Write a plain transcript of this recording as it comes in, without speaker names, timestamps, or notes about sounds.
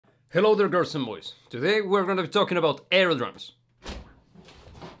Hello there, girls and boys. Today we're going to be talking about aerodrums.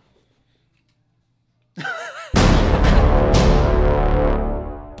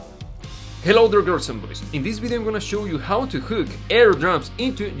 Hello there, girls and boys. In this video I'm going to show you how to hook aerodrums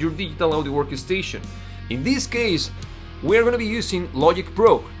into your digital audio workstation. In this case, we're going to be using Logic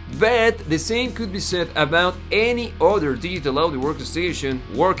Pro, but the same could be said about any other digital audio workstation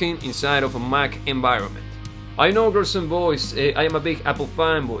working inside of a Mac environment. I know, girls and boys, I am a big Apple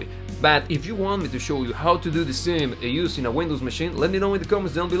fanboy, but if you want me to show you how to do the same using a Windows machine, let me know in the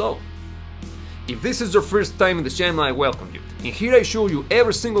comments down below. If this is your first time in the channel, I welcome you. In here I show you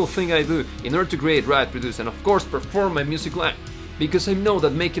every single thing I do in order to create, write, produce, and of course perform my music live. Because I know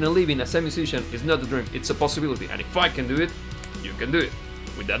that making a living as a musician is not a dream, it's a possibility, and if I can do it, you can do it.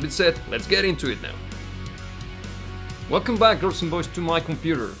 With that being said, let's get into it now. Welcome back, girls and boys, to my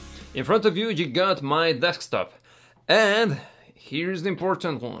computer. In front of you, you got my desktop. And here's the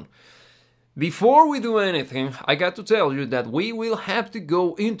important one. Before we do anything, I got to tell you that we will have to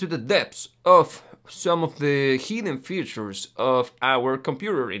go into the depths of some of the hidden features of our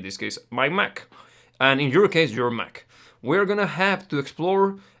computer, in this case, my Mac. And in your case, your Mac. We're gonna have to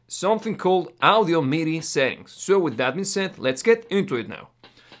explore something called audio MIDI settings. So with that being said, let's get into it now.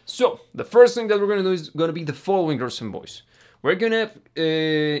 So, the first thing that we're gonna do is gonna be the following, girls and boys. We're gonna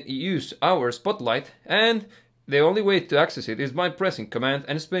use our Spotlight, and the only way to access it is by pressing Command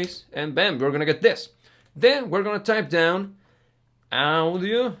and space, and bam, we're gonna get this. Then we're gonna type down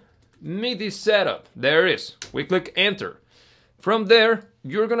Audio MIDI Setup. There it is. We click Enter. From there,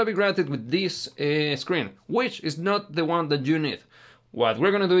 you're gonna be granted with this screen, which is not the one that you need. What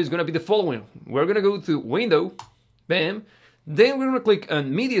we're gonna do is gonna be the following. We're gonna go to Window, bam, then we're gonna click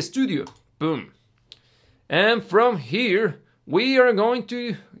on Media Studio, boom. And from here, we are going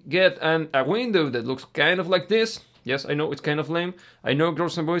to get a window that looks kind of like this. Yes, I know it's kind of lame. I know,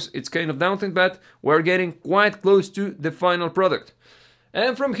 girls and boys, it's kind of daunting, but we're getting quite close to the final product.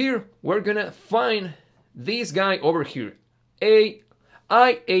 And from here, we're gonna find this guy over here, a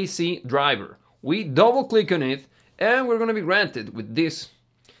IAC driver. We double click on it, and we're gonna be granted with this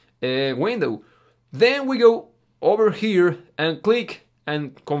window. Then we go over here and click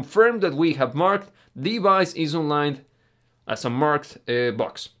and confirm that we have marked device is online as a marked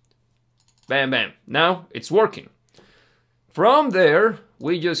box. Bam, bam. Now it's working. From there,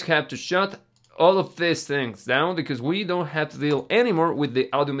 we just have to shut all of these things down because we don't have to deal anymore with the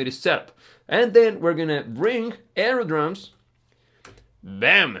audio MIDI setup. And then we're gonna bring aerodrums.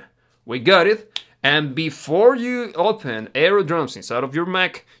 Bam! We got it. And before you open aerodrums inside of your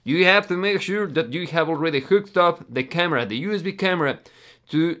Mac, you have to make sure that you have already hooked up the camera, the USB camera,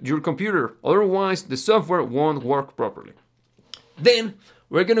 to your computer. Otherwise, the software won't work properly. Then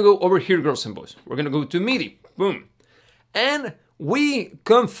we're gonna go over here, girls and boys. We're gonna go to MIDI, boom. And we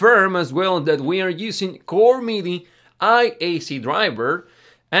confirm as well that we are using Core MIDI IAC driver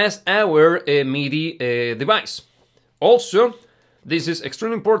as our MIDI device. Also, this is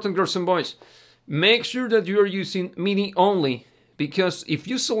extremely important, girls and boys. Make sure that you are using MIDI only, because if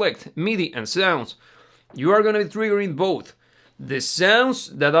you select MIDI and sounds, you are gonna be triggering both the sounds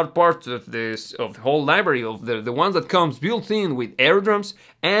that are part of the whole library of the ones that comes built in with aerodrums,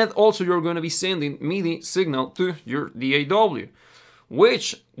 and also you're going to be sending MIDI signal to your DAW,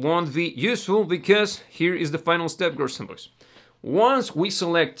 which won't be useful because here is the final step, girls and boys. Once we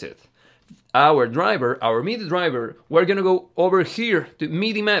selected our driver, our MIDI driver, we're going to go over here to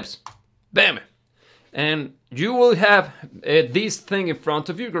Midi Maps, bam, and you will have this thing in front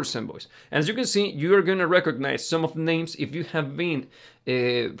of you, girls and boys. As you can see, you are going to recognize some of the names if you have been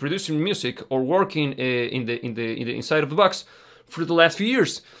producing music or working in the inside of the box for the last few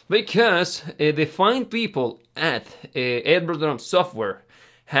years, because the fine people at Aerodrums software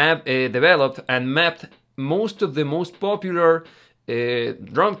have developed and mapped most of the most popular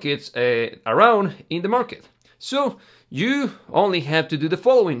drum kits around in the market. So you only have to do the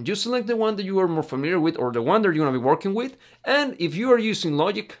following. You select the one that you are more familiar with or the one that you're going to be working with. And if you are using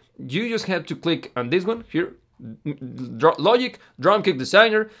Logic, you just have to click on this one here, Logic Drum Kit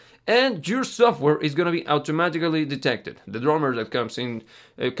Designer, and your software is going to be automatically detected. The drummer that comes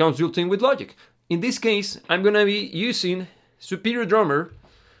built in with Logic. In this case, I'm going to be using Stereo Drummer,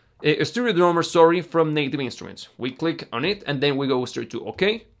 from Native Instruments. We click on it and then we go straight to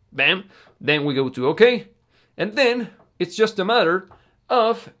OK, bam, then we go to OK, and then it's just a matter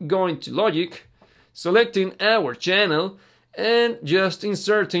of going to Logic, selecting our channel, and just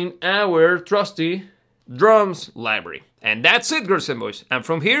inserting our trusty drums library. And that's it, girls and boys. And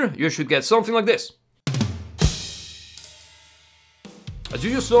from here, you should get something like this. As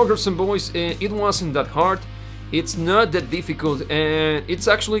you just saw, girls and boys, it wasn't that hard. It's not that difficult, and it's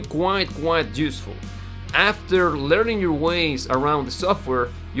actually quite useful. After learning your ways around the software,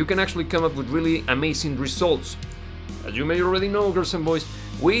 you can actually come up with really amazing results. As you may already know, girls and boys,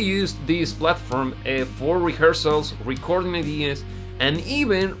 we used this platform for rehearsals, recording ideas, and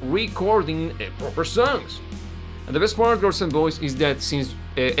even recording proper songs. And the best part, girls and boys, is that since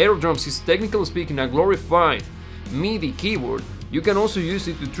Aerodrums is technically speaking a glorified MIDI keyboard, you can also use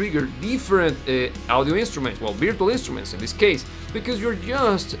it to trigger different audio instruments, well, virtual instruments in this case, because you're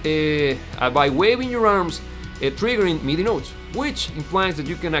just, by waving your arms, triggering MIDI notes, which implies that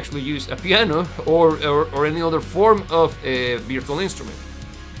you can actually use a piano or any other form of virtual instrument.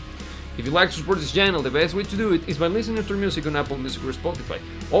 If you'd like to support this channel, the best way to do it is by listening to music on Apple Music or Spotify.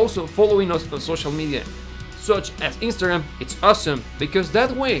 Also, following us on social media, such as Instagram. It's awesome, because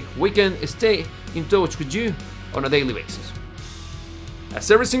that way we can stay in touch with you on a daily basis. As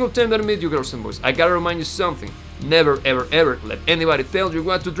every single time that I meet you, girls and boys, I gotta remind you something. Never ever let anybody tell you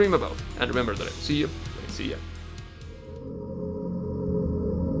what to dream about. And remember that. See you. See ya.